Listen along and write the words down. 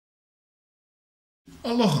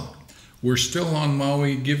Aloha! We're still on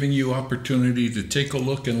Maui, giving you opportunity to take a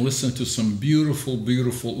look and listen to some beautiful,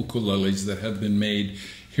 beautiful ukuleles that have been made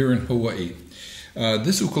here in Hawaii.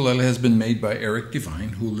 This ukulele has been made by Eric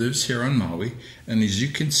DeVine, who lives here on Maui, and as you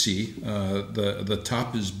can see, the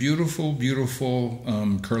top is beautiful, beautiful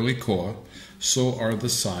curly koa. So are the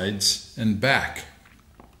sides and back.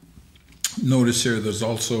 Notice here there's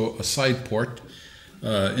also a side port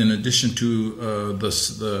in addition to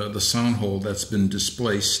the sound hole that's been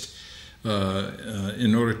displaced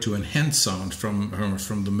in order to enhance sound from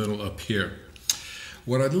the middle up here.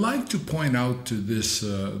 What I'd like to point out to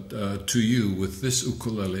you with this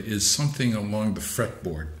ukulele is something along the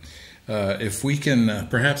fretboard. If we can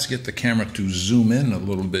perhaps get the camera to zoom in a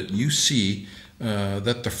little bit, you see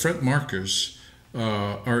that the fret markers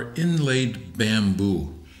are inlaid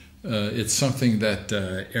bamboo. It's something that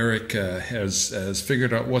Eric has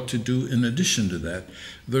figured out what to do. In addition to that,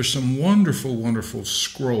 there's some wonderful, wonderful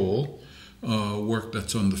scroll work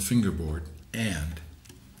that's on the fingerboard, and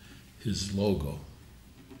his logo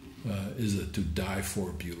is a to die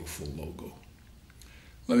for beautiful logo.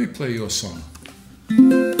 Let me play you a song.